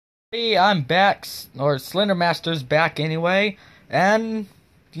Hey, I'm back, or Slender Master's back anyway, and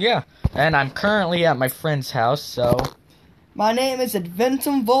yeah, and I'm currently at my friend's house, so My name is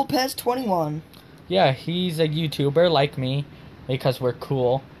Adventum Volpez 21. yeah, he's a YouTuber like me, because we're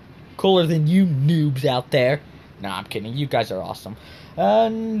cool. Cooler than you noobs out there. Nah, I'm kidding, you guys are awesome.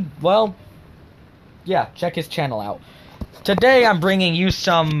 And, well, yeah, check his channel out. Today I'm bringing you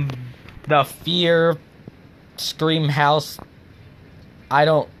the Fear Scream House. I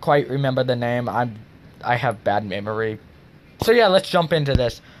don't quite remember the name. I have bad memory. So yeah, let's jump into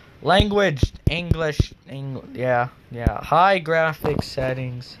this. Language, English, yeah. High graphics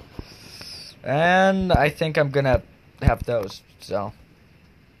settings. And I think I'm gonna have those, so.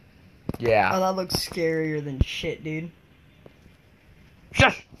 Yeah. Oh, that looks scarier than shit, dude.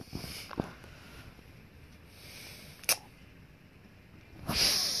 Shush!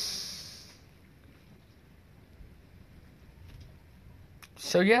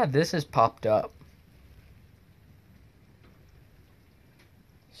 So yeah, this has popped up.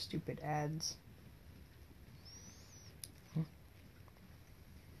 Stupid ads.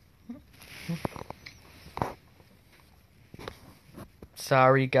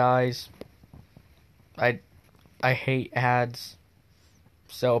 Sorry guys. I hate ads.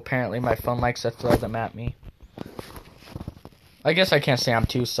 So apparently my phone likes to throw them at me. I guess I can't say I'm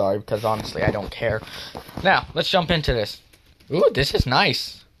too sorry because honestly I don't care. Now, let's jump into this. Ooh, this is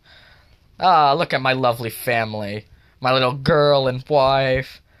nice. Ah, look at my lovely family. My little girl and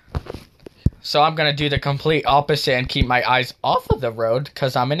wife. So I'm gonna do the complete opposite and keep my eyes off of the road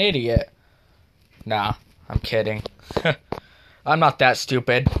because I'm an idiot. Nah, I'm kidding. I'm not that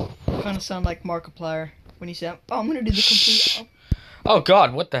stupid. You kind of sound like Markiplier when he said, "Oh, I'm gonna do the complete." Oh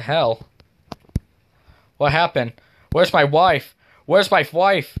God, what the hell? What happened? Where's my wife? Where's my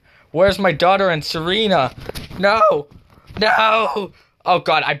wife? Where's my daughter and Serena? No! No! Oh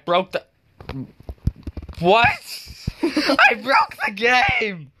God, I broke the... What? I broke the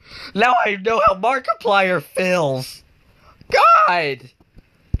game! Now I know how Markiplier feels. God!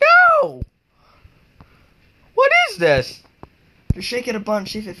 No! What is this? Just shake it a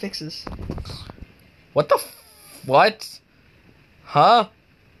bunch, see if it fixes. What the what? Huh?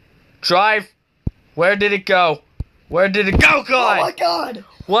 Drive. Where did it go? Where did it go, God? Oh my God!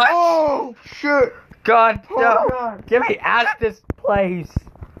 What? Oh shit! God, Oh no. God! Get me out of this place.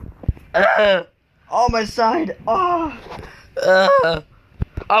 Oh, my side! Oh!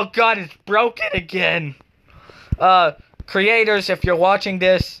 Oh God, it's broken again. Creators, if you're watching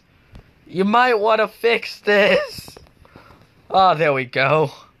this, you might want to fix this. Oh, there we go.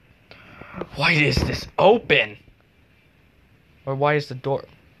 Why is this open? Or why is the door...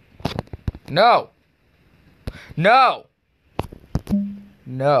 No! No!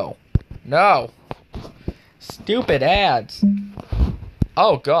 No. No. Stupid ads.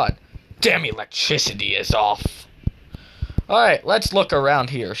 Oh God. Damn, electricity is off. Alright, let's look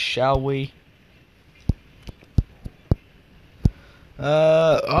around here, shall we?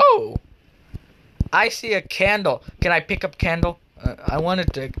 Oh! I see a candle. Can I pick up candle? I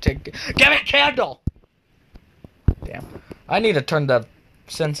wanted to give me a candle! Damn. I need to turn the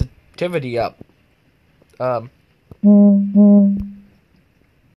sensitivity up.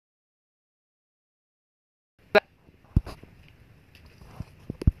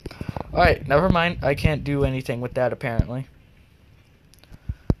 Alright, never mind. I can't do anything with that apparently.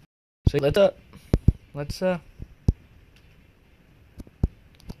 So let's the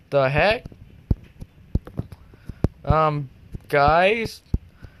heck? Guys?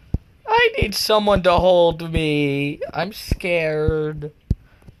 I need someone to hold me. I'm scared.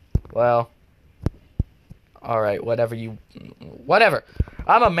 Well. Alright, whatever.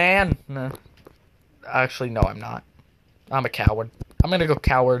 I'm a man. Actually, no, I'm not. I'm a coward. I'm gonna go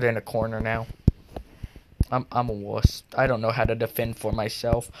coward in a corner now. I'm a wuss. I don't know how to defend for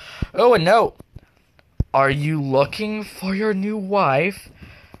myself. Oh, and no. Are you looking for your new wife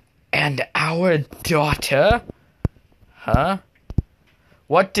and our daughter? Huh?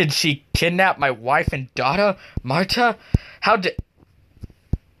 What, did she kidnap my wife and daughter, Marta? How did...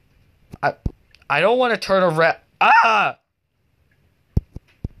 I don't want to turn around... Ah!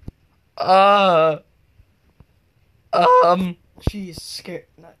 She's scared.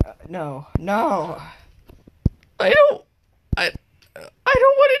 No. I don't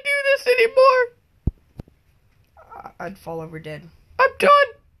want to do this anymore. I'd fall over dead. I'm done.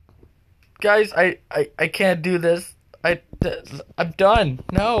 Guys, I can't do this. I'm done.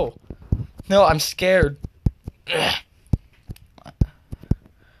 No, I'm scared.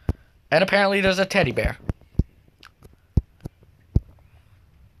 And apparently there's a teddy bear.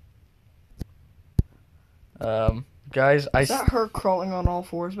 Guys, Is that her crawling on all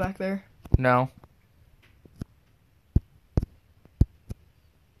fours back there? No.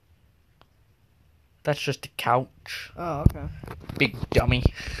 That's just a couch. Oh, okay. Big dummy.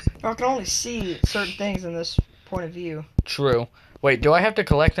 I can only see certain things in this point of view. True. Wait, do I have to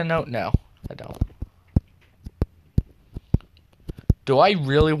collect a note? No, I don't. Do I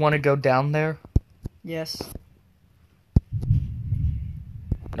really want to go down there? Yes.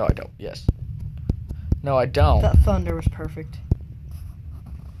 No, I don't. Yes. No, I don't. That thunder was perfect.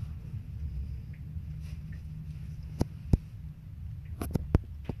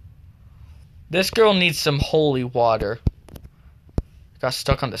 This girl needs some holy water. Got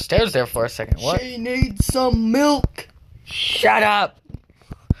stuck on the stairs there for a second. What? She needs some milk. Shut up!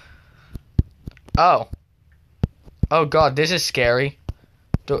 Oh. Oh god, this is scary.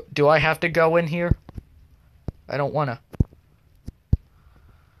 Do I have to go in here? I don't wanna.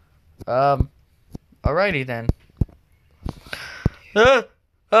 Alrighty then. Oh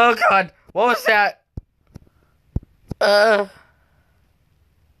god, what was that?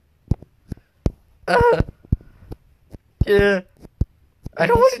 Yeah. I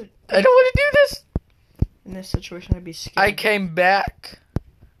don't want to do this. In this situation, I'd be scared. I came back.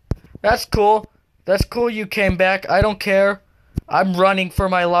 That's cool. That's cool you came back. I don't care. I'm running for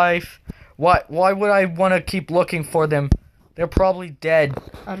my life. Why would I want to keep looking for them? They're probably dead.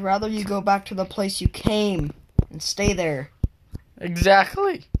 I'd rather you go back to the place you came and stay there.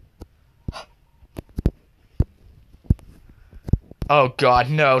 Exactly. Oh god,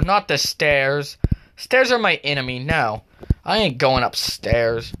 no, not the stairs. Stairs are my enemy, no. I ain't going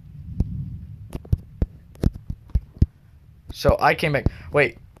upstairs. So I came back.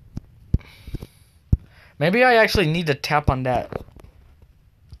 Wait. Maybe I actually need to tap on that.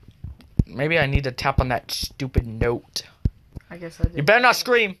 Maybe I need to tap on that stupid note. I guess I did. You better not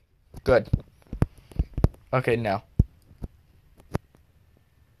scream. Good. Okay, now.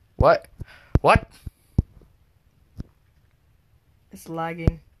 What? What? It's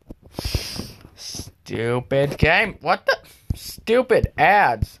lagging. Stupid game. What the? Stupid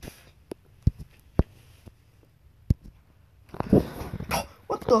ads.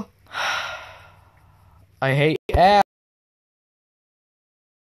 What the? I hate ads.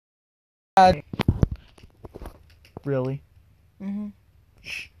 Really? Mm-hmm.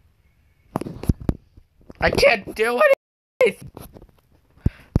 I can't do anything.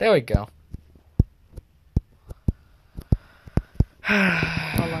 There we go.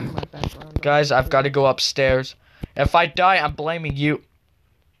 I like my background. Guys, I've got to go upstairs. If I die, I'm blaming you.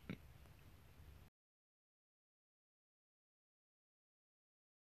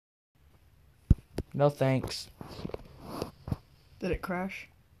 No thanks. Did it crash?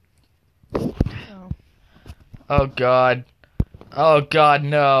 Oh. Oh god. Oh god,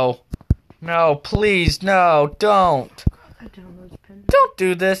 no. No, please, no, don't. Don't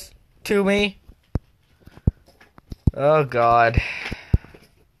do this to me. Oh god.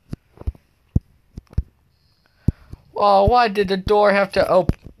 Oh, why did the door have to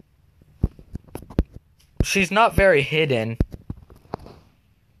open? She's not very hidden.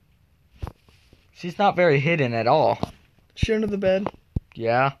 She's not very hidden at all. She under the bed?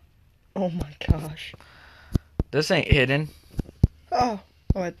 Yeah. Oh my gosh. This ain't hidden. Oh,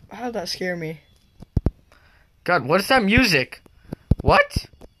 how did that scare me? God, what is that music? What?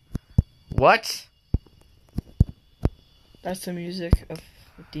 What? That's the music of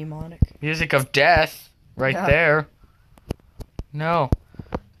demonic. Music of death. Right Yeah. there. No.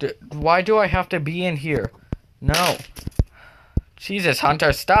 Why do I have to be in here? No. Jesus,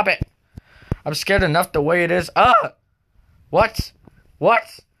 Hunter, stop it. I'm scared enough the way it is. Ah! What?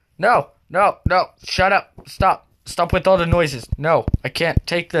 What? No, no, no. Shut up. Stop. Stop with all the noises. No, I can't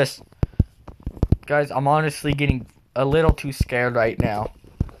take this. Guys, I'm honestly getting a little too scared right now.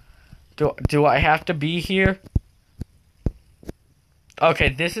 Do I have to be here? Okay,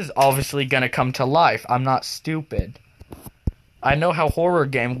 this is obviously gonna come to life. I'm not stupid. I know how horror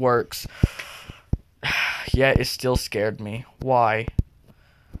game works. Yet it still scared me. Why?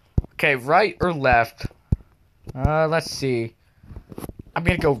 Okay, right or left? Let's see. I'm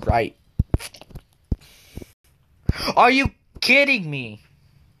gonna go right. Are you kidding me?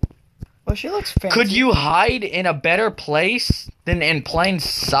 Well, she looks fancy. Could you hide in a better place than in plain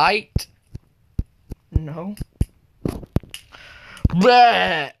sight? No.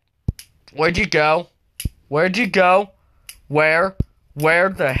 Bleh. Where'd you go? Where'd you go? Where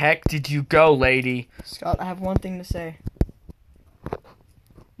the heck did you go, lady? Scott, I have one thing to say.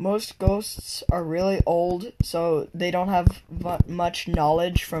 Most ghosts are really old, so they don't have much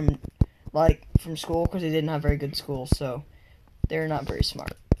knowledge from school, because they didn't have very good school, so they're not very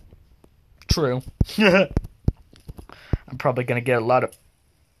smart. True. I'm probably gonna get a lot of...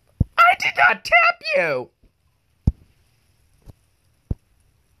 I did not tap you!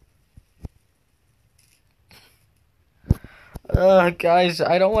 Guys,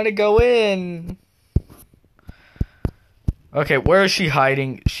 I don't want to go in. Okay, where is she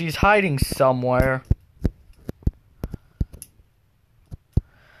hiding? She's hiding somewhere.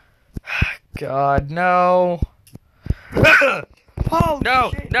 God, no. Oh,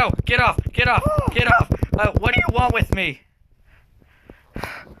 No, shit. no, get off, get off, get off. What do you want with me?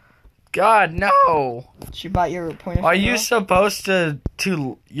 God, no. She bite your pointer Are finger you off? supposed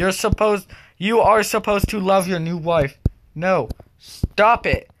you are supposed to love your new wife. No. Stop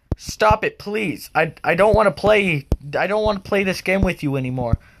it. Stop it, please. I don't want to play this game with you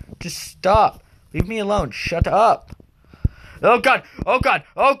anymore. Just stop. Leave me alone. Shut up. Oh god. Oh god.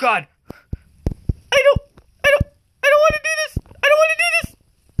 Oh god. I don't want to do this. I don't want to do this.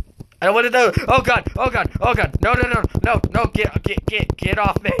 I don't want to do. Oh god. Oh god. Oh god. No. No. Get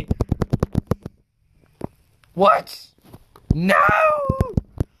off me. What? No.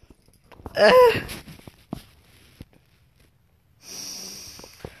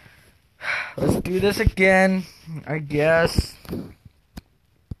 Let's do this again, I guess.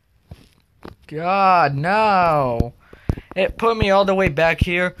 God, no. It put me all the way back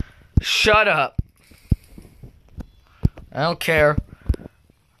here. Shut up. I don't care.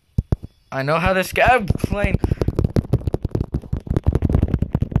 I know how this guy playing.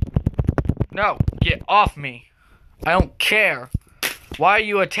 No, get off me. I don't care. Why are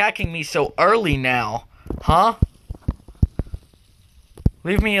you attacking me so early now? Huh?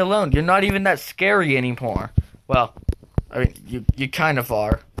 Leave me alone. You're not even that scary anymore. Well, I mean, you kind of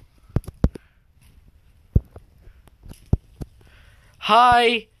are.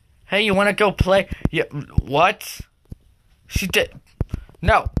 Hi. Hey, you want to go play? Yeah, what? She did.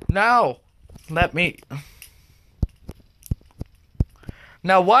 No. Let me.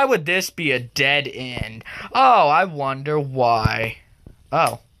 Now, why would this be a dead end? Oh, I wonder why.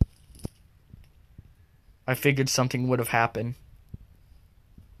 Oh. I figured something would have happened.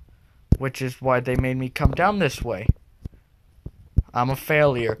 Which is why they made me come down this way. I'm a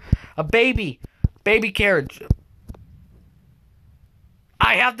failure. A baby! Baby carriage!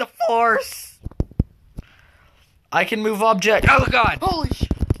 I have the force! I can move objects. Oh god! Holy shit.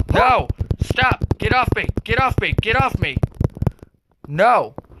 No! Stop! Get off me! Get off me! Get off me!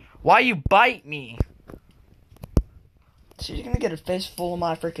 No! Why you bite me? She's gonna get a face full of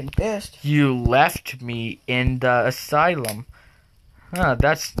my freaking fist. You left me in the asylum. Huh,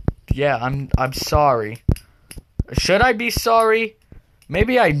 that's... Yeah, I'm sorry. Should I be sorry?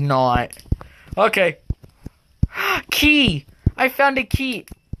 Maybe I'm not. Okay. Key! I found a key.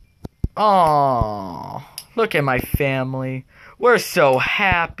 Aww. Look at my family. We're so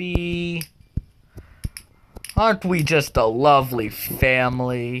happy. Aren't we just a lovely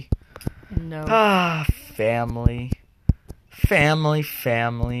family? No. Ah, family.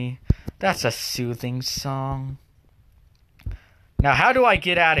 Family. That's a soothing song. Now, how do I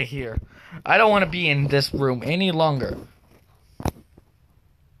get out of here? I don't want to be in this room any longer.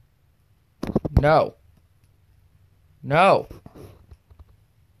 No.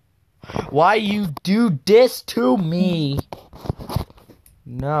 Why you do this to me?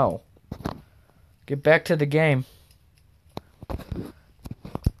 No. Get back to the game.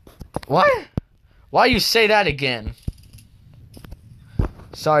 What? Why you say that again?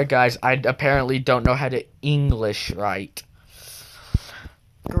 Sorry, guys. I apparently don't know how to English right.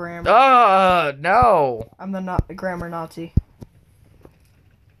 Grammar. No. I'm the grammar Nazi.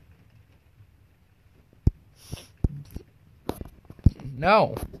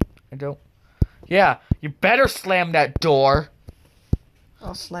 No. I don't. Yeah, you better slam that door.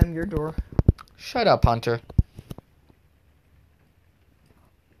 I'll slam your door. Shut up, Hunter.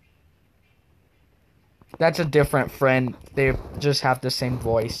 That's a different friend. They just have the same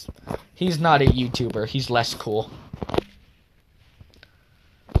voice. He's not a YouTuber. He's less cool.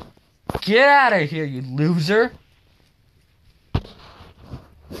 Get out of here, you loser.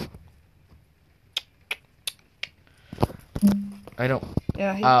 I don't...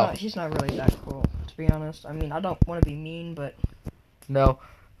 Yeah, he's not really that cool, to be honest. I mean, I don't want to be mean, but... No.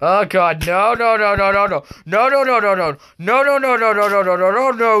 Oh god, no. No.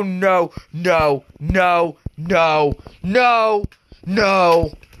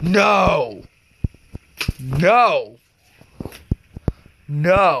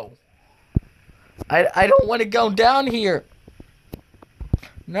 I don't want to go down here.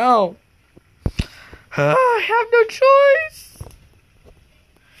 No. I have no choice.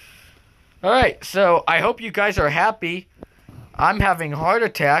 Alright, so I hope you guys are happy. I'm having heart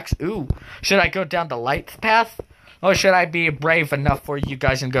attacks. Ooh. Should I go down the light path? Or should I be brave enough for you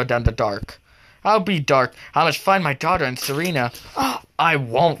guys and go down the dark? I'll be dark. I must find my daughter and Serena. I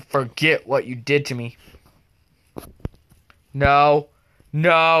won't forget what you did to me. No.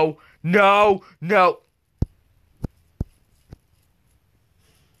 No. No. No.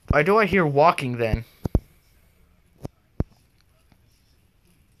 Why do I hear walking then?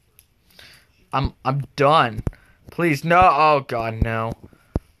 I'm done. Please, no. Oh, God, no.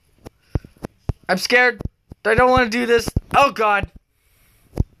 I'm scared. I don't want to do this. Oh, God.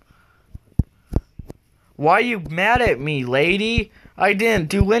 Why are you mad at me, lady? I didn't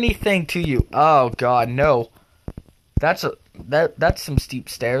do anything to you. Oh, God, no. That's some steep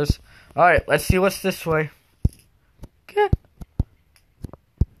stairs. Alright, let's see what's this way. Good.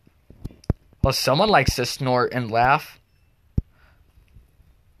 Well, someone likes to snort and laugh.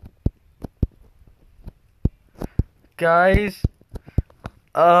 Guys,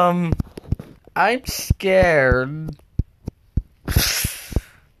 I'm scared.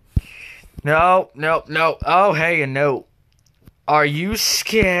 No. Oh, hey, a note. Are you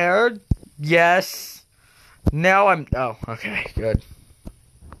scared? Yes. Now I'm... Oh, okay, good.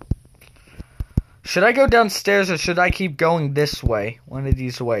 Should I go downstairs or should I keep going this way? One of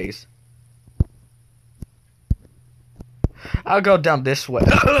these ways. I'll go down this way.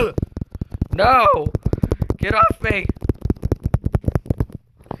 No! Get off me!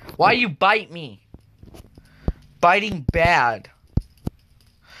 Why you bite me? Biting bad.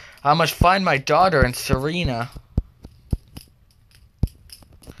 I must find my daughter and Serena.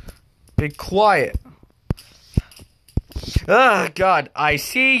 Be quiet. Oh, God, I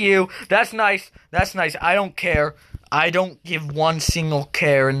see you. That's nice. That's nice. I don't care. I don't give one single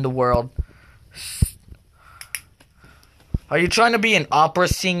care in the world. Are you trying to be an opera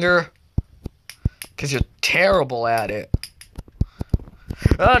singer? Because you're terrible at it.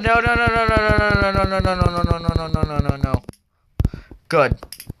 Oh, no. Good.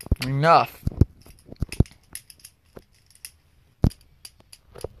 Enough.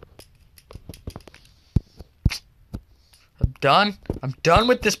 I'm done. I'm done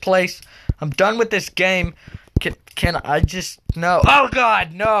with this place. I'm done with this game. Can I just... No. Oh,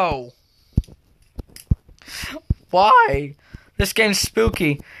 God, no. Why? This game's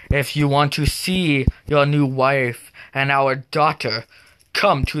spooky. If you want to see your new wife and our daughter,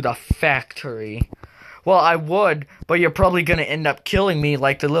 come to the factory. Well, I would, but you're probably gonna end up killing me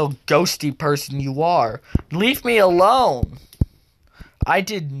like the little ghosty person you are. Leave me alone. I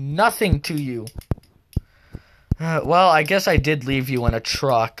did nothing to you. Well, I guess I did leave you in a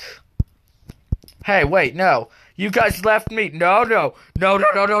truck. Hey, wait, no. You guys left me. No. No.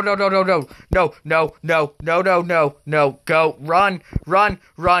 Go. Run.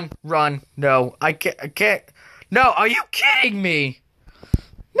 No. I can't. No, are you kidding me?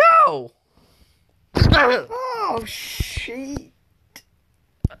 No. Oh, shit.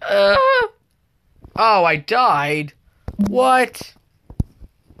 Oh, I died. What?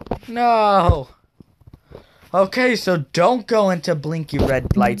 No. Okay, so don't go into blinky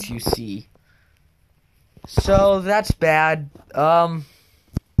red lights you see. So that's bad. So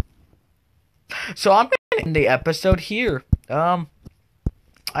I'm gonna end the episode here. I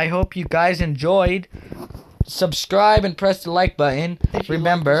hope you guys enjoyed. Subscribe and press the like button.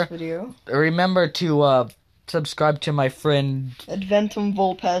 Remember to subscribe to my friend Adventum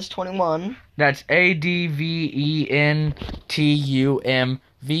Volpez 21. That's ADVENTUMVULPES 21.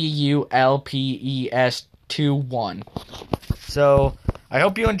 So I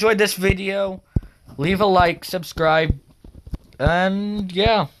hope you enjoyed this video. Leave a like, subscribe, and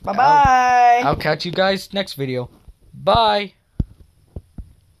yeah. Bye-bye. I'll catch you guys next video. Bye.